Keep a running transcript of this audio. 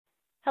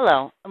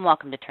Hello and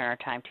welcome to Turner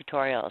Time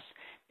Tutorials.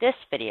 This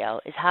video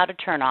is how to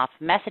turn off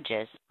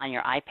messages on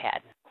your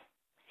iPad.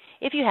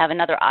 If you have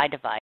another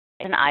iDevice,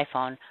 an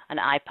iPhone, an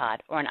iPod,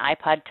 or an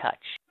iPod Touch,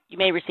 you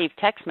may receive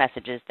text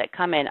messages that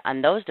come in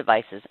on those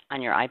devices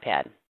on your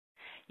iPad.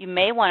 You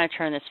may want to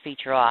turn this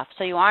feature off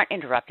so you aren't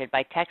interrupted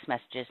by text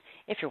messages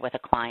if you're with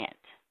a client.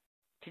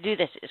 To do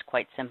this is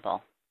quite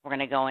simple. We're going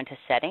to go into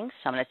Settings,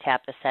 so I'm going to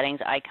tap the Settings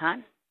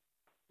icon.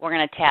 We're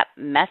going to tap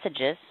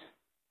Messages.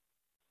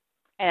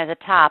 And at the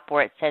top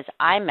where it says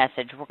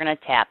iMessage, we're going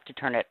to tap to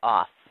turn it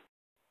off.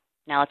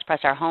 Now let's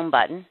press our home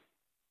button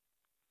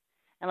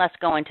and let's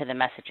go into the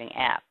messaging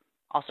app,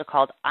 also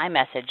called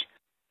iMessage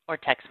or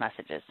text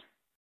messages.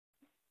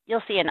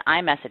 You'll see an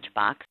iMessage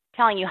box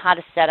telling you how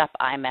to set up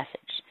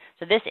iMessage.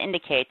 So this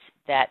indicates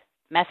that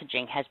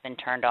messaging has been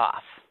turned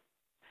off.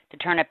 To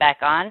turn it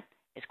back on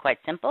is quite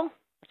simple.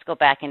 Let's go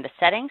back into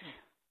Settings.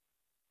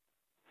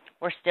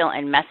 We're still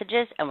in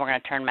Messages and we're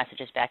going to turn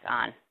Messages back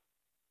on.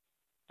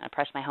 I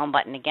press my home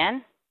button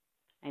again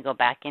and go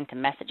back into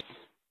Messages.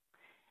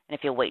 And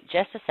if you'll wait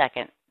just a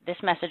second, this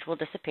message will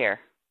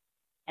disappear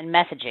and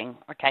messaging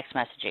or text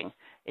messaging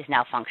is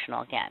now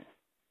functional again.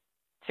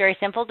 It's very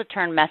simple to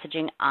turn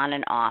messaging on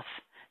and off.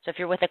 So if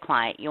you're with a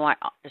client, you aren't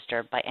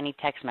disturbed by any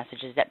text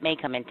messages that may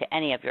come into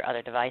any of your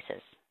other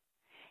devices.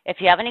 If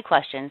you have any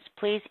questions,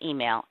 please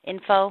email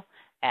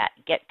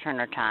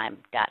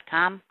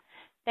info@getturnertime.com.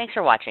 Thanks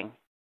for watching.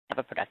 Have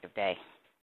a productive day.